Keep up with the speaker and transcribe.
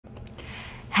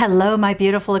Hello, my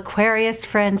beautiful Aquarius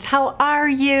friends. How are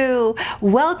you?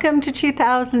 Welcome to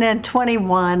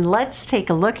 2021. Let's take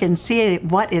a look and see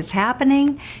what is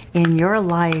happening in your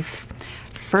life.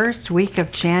 First week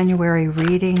of January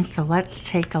reading, so let's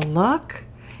take a look.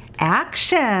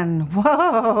 Action!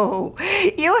 Whoa!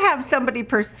 You have somebody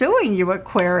pursuing you,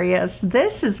 Aquarius.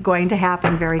 This is going to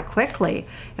happen very quickly.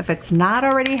 If it's not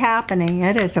already happening,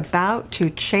 it is about to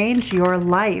change your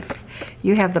life.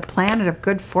 You have the planet of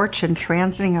good fortune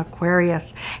transiting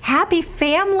Aquarius. Happy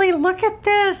family! Look at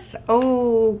this!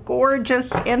 Oh, gorgeous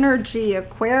energy,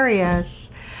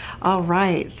 Aquarius. All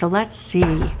right, so let's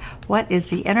see. What is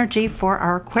the energy for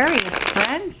our Aquarius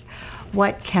friends?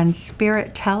 What can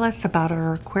Spirit tell us about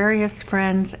our Aquarius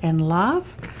friends in love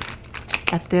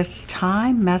at this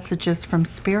time? Messages from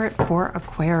Spirit for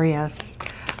Aquarius.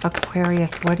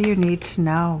 Aquarius, what do you need to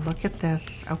know? Look at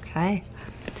this. Okay.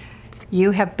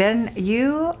 You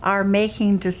are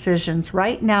making decisions.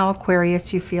 Right now,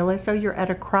 Aquarius, you feel as though you're at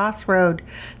a crossroad.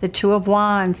 The Two of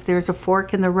Wands, there's a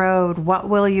fork in the road. What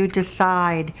will you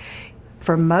decide?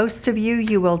 For most of you,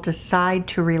 you will decide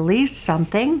to release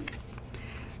something.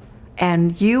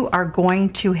 And you are going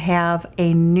to have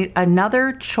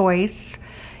another choice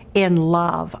in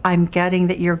love. I'm getting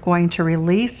that you're going to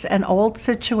release an old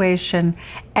situation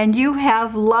and you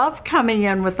have love coming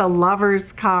in with a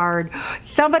Lover's card.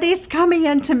 Somebody's coming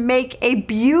in to make a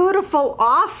beautiful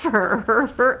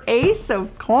offer. Ace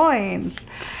of Coins.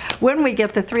 When we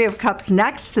get the Three of Cups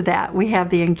next to that, we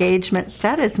have the engagement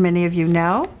set, as many of you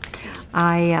know.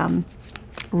 I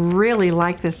really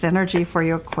like this energy for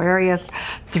you, Aquarius.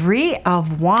 Three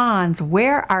of Wands.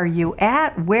 Where are you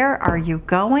at? Where are you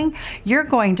going? You're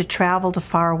going to travel to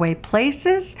faraway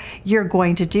places. You're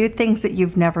going to do things that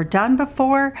you've never done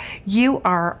before. You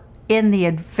are in the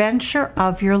adventure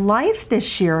of your life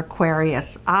this year,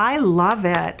 Aquarius. I love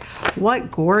it.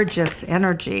 What gorgeous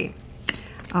energy.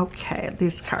 Okay,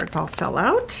 these cards all fell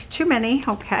out. Too many.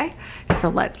 Okay, so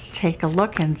let's take a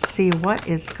look and see what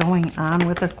is going on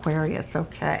with Aquarius.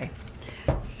 Okay,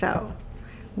 so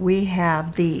we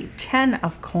have the Ten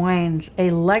of Coins,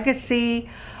 a legacy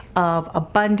of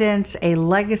abundance, a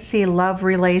legacy love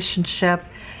relationship,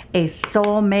 a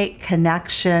soulmate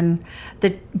connection.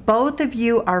 Both of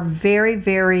you are very,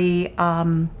 very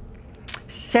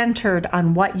centered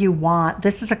on what you want.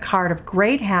 This is a card of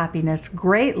great happiness,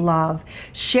 great love,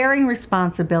 sharing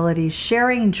responsibilities,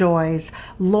 sharing joys,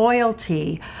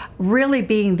 loyalty, really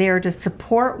being there to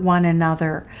support one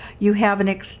another. You have an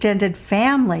extended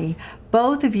family.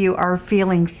 Both of you are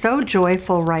feeling so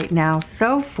joyful right now,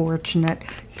 so fortunate,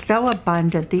 so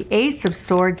abundant. The Ace of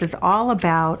Swords is all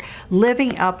about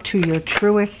living up to your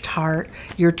truest heart,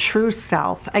 your true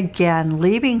self. Again,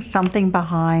 leaving something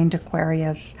behind,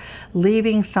 Aquarius,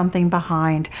 leaving something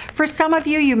behind. For some of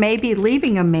you, you may be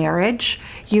leaving a marriage.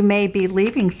 You may be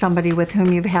leaving somebody with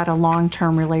whom you've had a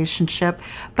long-term relationship,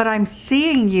 but I'm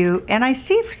seeing you, and I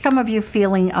see some of you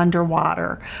feeling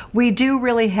underwater. We do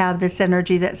really have this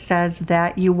energy that says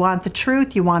that you want the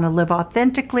truth, you want to live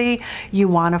authentically, you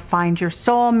want to find your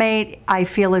soulmate. I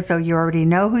feel as though you already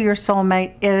know who your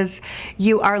soulmate is.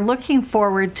 You are looking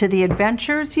forward to the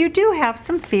adventures. You do have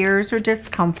some fears or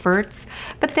discomforts,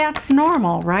 but that's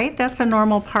normal, right? That's a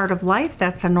normal part of life.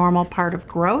 That's a normal part of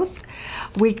growth.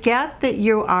 We get that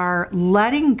you are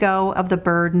letting go of the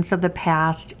burdens of the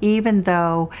past, even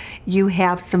though you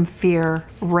have some fear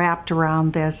wrapped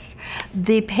around this.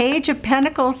 The Page of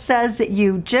Pentacles says that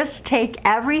you just take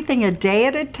everything a day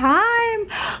at a time.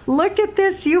 Look at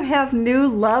this. You have new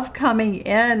love coming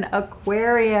in,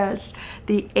 Aquarius.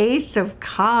 The Ace of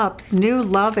Cups. New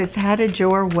love is headed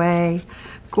your way.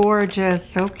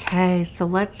 Gorgeous. Okay, so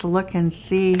let's look and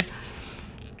see.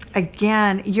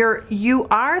 Again, you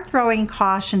are throwing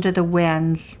caution to the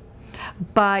winds,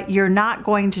 but you're not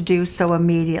going to do so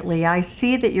immediately. I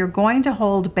see that you're going to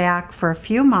hold back for a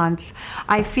few months.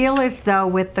 I feel as though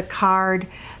with the card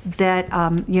that,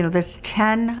 you know, this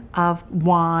Ten of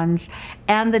Wands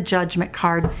and the Judgment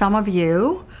card, some of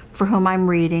you for whom I'm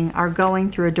reading are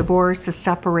going through a divorce, a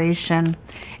separation,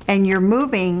 and you're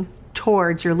moving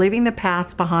towards, you're leaving the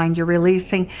past behind, you're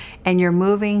releasing, and you're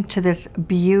moving to this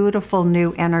beautiful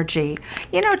new energy.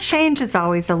 You know, change is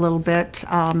always a little bit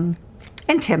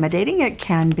intimidating. It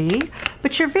can be,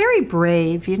 but you're very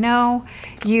brave. You know,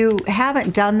 you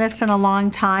haven't done this in a long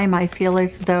time. I feel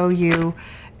as though you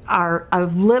are a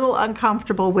little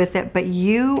uncomfortable with it, but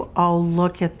oh,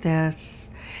 look at this.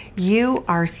 You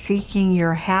are seeking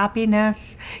your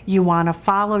happiness. You want to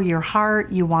follow your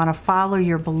heart. You want to follow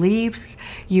your beliefs.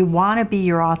 You want to be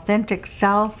your authentic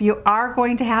self. You are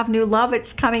going to have new love.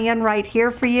 It's coming in right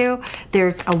here for you.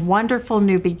 There's a wonderful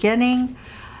new beginning.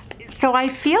 So I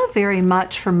feel very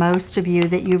much for most of you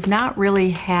that you've not really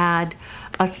had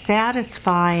a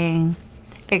satisfying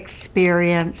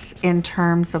experience in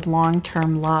terms of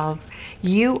long-term love.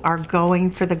 You are going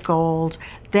for the gold.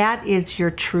 That is your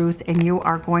truth, and you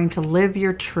are going to live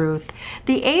your truth.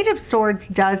 The Eight of Swords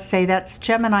does say, that's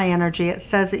Gemini energy, it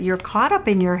says that you're caught up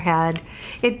in your head.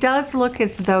 It does look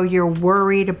as though you're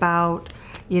worried about,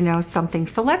 you know, something.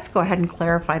 So let's go ahead and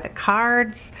clarify the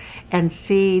cards and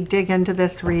dig into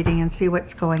this reading and see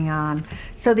what's going on.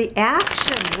 So the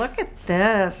action, look at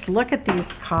this. Look at these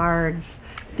cards.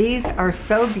 These are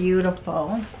so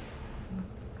beautiful.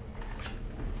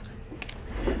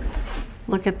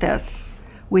 Look at this.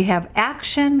 We have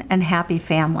action and happy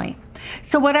family.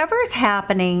 So whatever is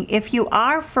happening, if you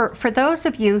are, for those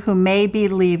of you who may be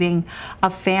leaving a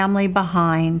family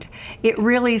behind, it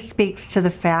really speaks to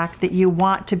the fact that you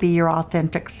want to be your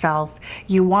authentic self.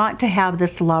 You want to have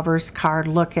this Lovers card.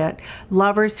 Look at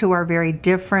lovers who are very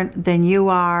different than you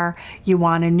are. You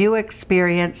want a new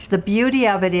experience. The beauty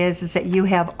of it is that you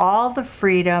have all the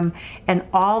freedom and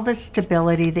all the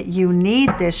stability that you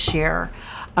need this year,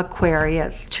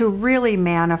 Aquarius, to really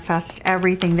manifest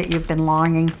everything that you've been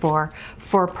longing for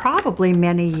probably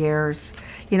many years.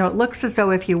 You know, it looks as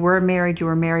though if you were married, you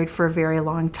were married for a very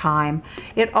long time.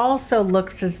 It also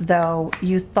looks as though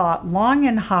you thought long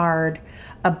and hard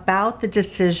about the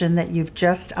decision that you've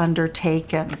just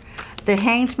undertaken. The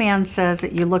Hanged Man says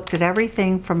that you looked at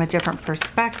everything from a different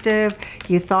perspective.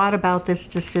 You thought about this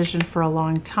decision for a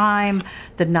long time.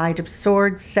 The Knight of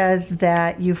Swords says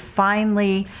that you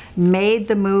finally made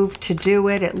the move to do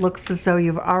it. It looks as though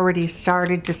you've already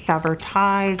started to sever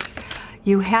ties.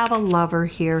 You have a lover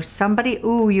here. Somebody,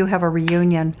 ooh, you have a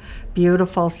reunion.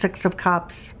 Beautiful. Six of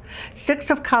Cups.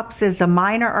 Six of Cups is a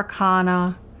minor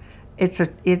arcana. It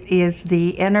is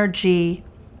the energy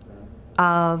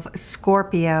of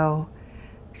Scorpio.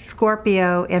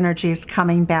 Scorpio energy is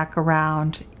coming back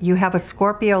around. You have a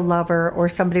Scorpio lover or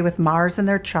somebody with Mars in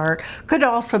their chart. Could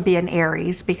also be an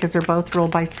Aries because they're both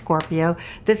ruled by Scorpio.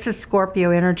 This is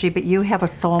Scorpio energy, but you have a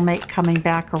soulmate coming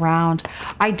back around.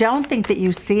 I don't think that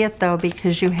you see it though,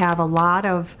 because you have a lot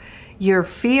of, you're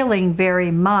feeling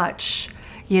very much,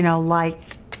 you know, like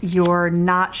you're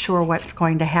not sure what's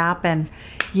going to happen.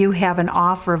 You have an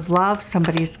offer of love.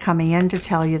 Somebody's coming in to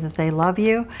tell you that they love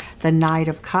you. The Knight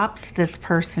of Cups. This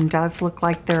person does look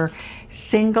like they're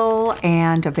single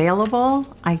and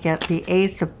available. I get the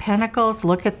Ace of Pentacles.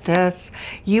 Look at this.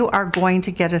 You are going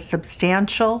to get a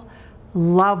substantial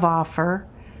love offer.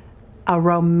 A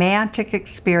romantic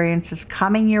experience is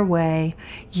coming your way.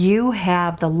 You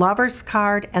have the Lovers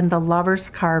card and the Lovers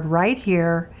card right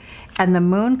here. And the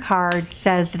Moon card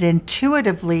says that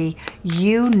intuitively,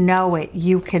 you know it.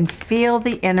 You can feel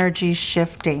the energy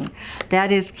shifting.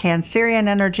 That is Cancerian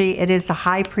energy. It is a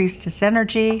High Priestess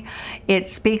energy. It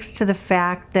speaks to the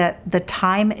fact that the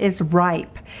time is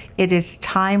ripe. It is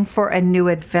time for a new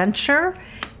adventure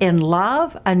in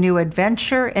love, a new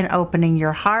adventure in opening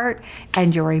your heart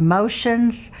and your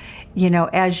emotions. You know,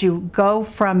 as you go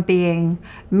from being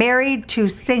married to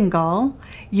single,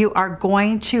 you are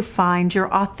going to find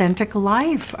your authentic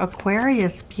life.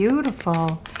 Aquarius,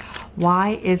 beautiful.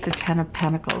 Why is the Ten of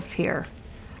Pentacles here?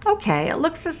 Okay, it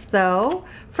looks as though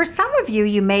for some of you,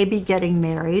 you may be getting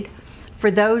married. For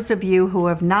those of you who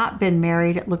have not been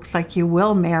married, it looks like you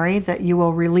will marry, that you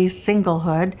will release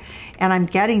singlehood. And I'm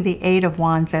getting the Eight of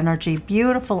Wands energy,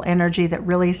 beautiful energy that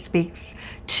really speaks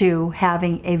to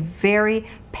having a very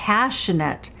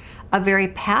passionate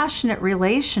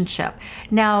relationship.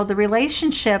 Now, the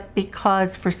relationship,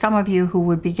 because for some of you who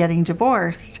would be getting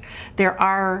divorced, there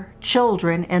are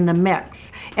children in the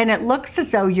mix. And it looks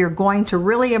as though you're going to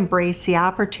really embrace the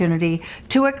opportunity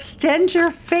to extend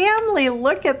your family.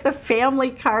 Look at the family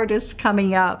card is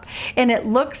coming up. And it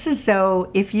looks as though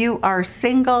if you are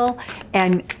single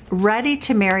and ready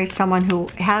to marry someone who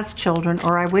has children,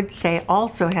 or I would say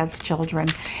also has children,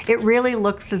 it really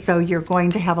looks as though you're going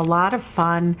to have a lot of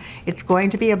fun. It's going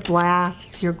to be a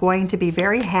blast. You're going to be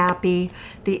very happy.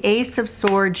 The Ace of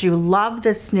Swords, you love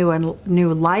this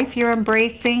new life you're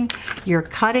embracing. You're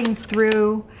cutting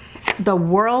through. The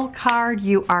World card,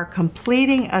 you are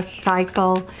completing a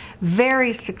cycle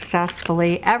very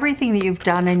successfully. Everything that you've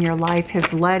done in your life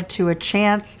has led to a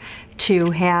chance to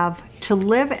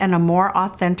live in a more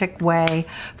authentic way.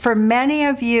 For many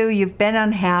of you, you've been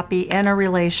unhappy in a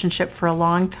relationship for a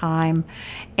long time.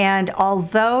 And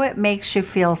although it makes you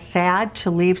feel sad to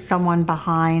leave someone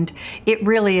behind, it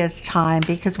really is time,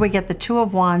 because we get the Two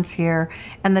of Wands here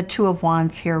and the Two of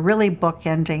Wands here, really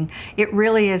bookending. It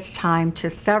really is time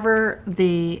to sever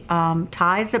the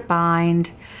ties that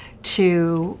bind,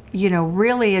 to, you know,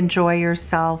 really enjoy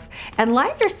yourself and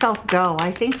let yourself go.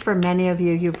 I think for many of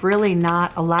you, you've really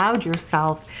not allowed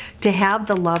yourself to have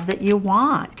the love that you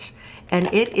want.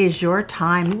 And it is your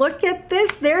time. Look at this.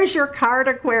 There's your card,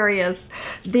 Aquarius.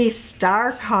 The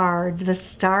Star card, the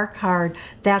Star card.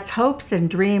 That's hopes and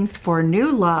dreams for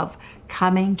new love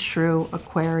coming true,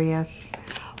 Aquarius.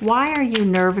 Why are you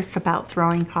nervous about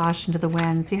throwing caution to the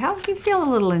winds? You feel a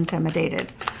little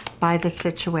intimidated by the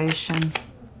situation.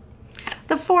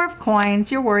 The Four of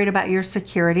Coins, you're worried about your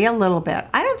security a little bit.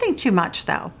 I don't think too much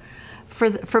though.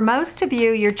 For most of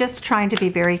you, you're just trying to be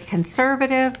very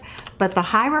conservative, but the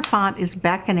Hierophant is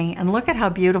beckoning, and look at how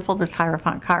beautiful this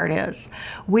Hierophant card is.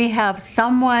 We have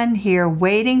someone here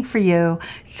waiting for you,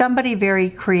 somebody very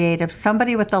creative,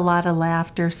 somebody with a lot of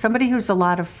laughter, somebody who's a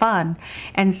lot of fun,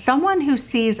 and someone who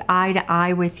sees eye to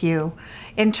eye with you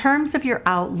in terms of your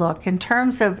outlook, in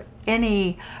terms of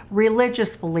any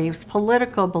religious beliefs,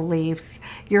 political beliefs,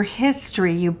 your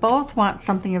history. You both want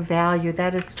something of value.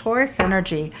 That is Taurus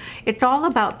energy. It's all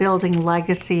about building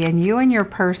legacy, and you and your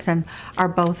person are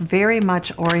both very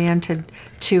much oriented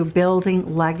to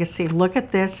building legacy. Look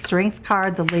at this Strength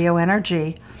card, the Leo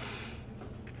energy.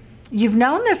 You've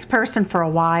known this person for a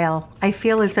while. I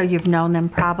feel as though you've known them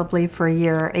probably for a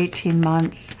year or 18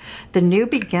 months. The new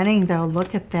beginning though,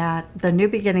 look at that. The new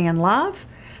beginning in love.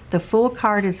 The Fool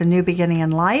card is a new beginning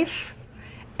in life.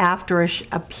 After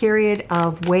a period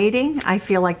of waiting, I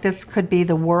feel like this could be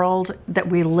the world that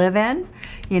we live in,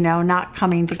 you know, not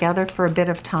coming together for a bit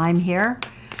of time here.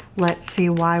 Let's see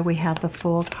why we have the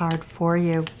Fool card for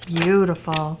you.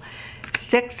 Beautiful.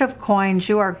 Six of Coins,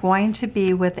 you are going to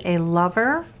be with a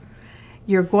lover.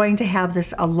 You're going to have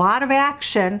a lot of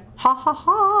action. Ha ha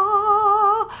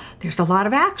ha. There's a lot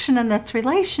of action in this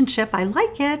relationship. I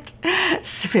like it.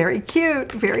 It's very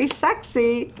cute, very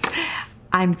sexy.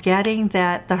 I'm getting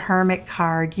that the Hermit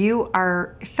card,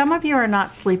 some of you are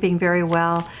not sleeping very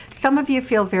well. Some of you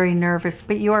feel very nervous,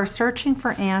 but you are searching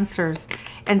for answers,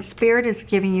 and Spirit is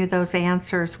giving you those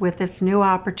answers with this new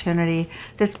opportunity.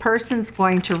 This person's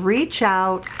going to reach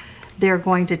out. They're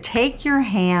going to take your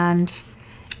hand,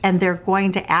 and they're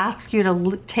going to ask you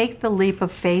to take the leap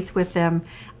of faith with them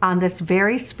on this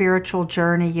very spiritual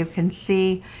journey. You can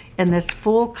see in this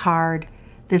Fool card,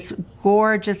 this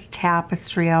gorgeous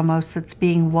tapestry almost that's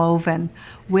being woven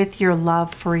with your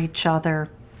love for each other.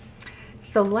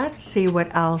 So let's see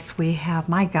what else we have.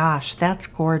 My gosh, that's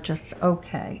gorgeous.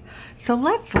 Okay, so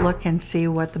let's look and see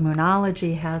what the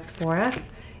Moonology has for us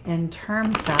in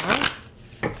terms of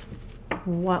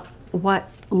what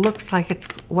looks like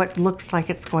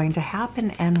it's going to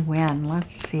happen and when.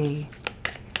 Let's see.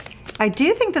 I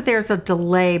do think that there's a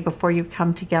delay before you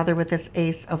come together with this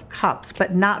Ace of Cups,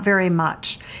 but not very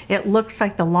much. It looks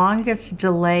like the longest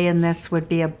delay in this would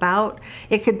be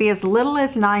it could be as little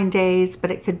as 9 days, but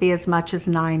it could be as much as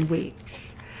 9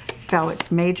 weeks. So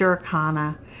it's Major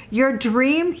Arcana. Your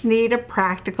dreams need a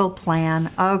practical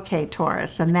plan. Okay,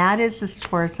 Taurus, and that is this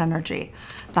Taurus energy.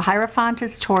 The Hierophant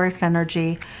is Taurus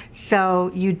energy.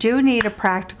 So you do need a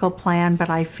practical plan,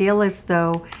 but I feel as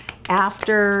though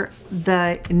after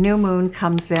the new moon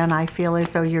comes in, I feel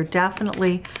as though you're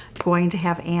definitely going to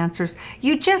have answers.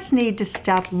 You just need to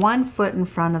step one foot in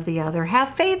front of the other.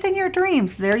 Have faith in your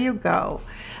dreams. There you go.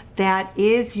 That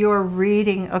is your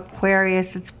reading,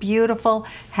 Aquarius. It's beautiful.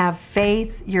 Have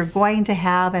faith. You're going to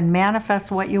have and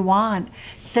manifest what you want.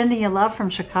 Sending you love from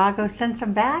Chicago. Send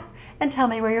some back and tell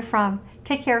me where you're from.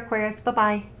 Take care, Aquarius.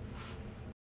 Bye-bye.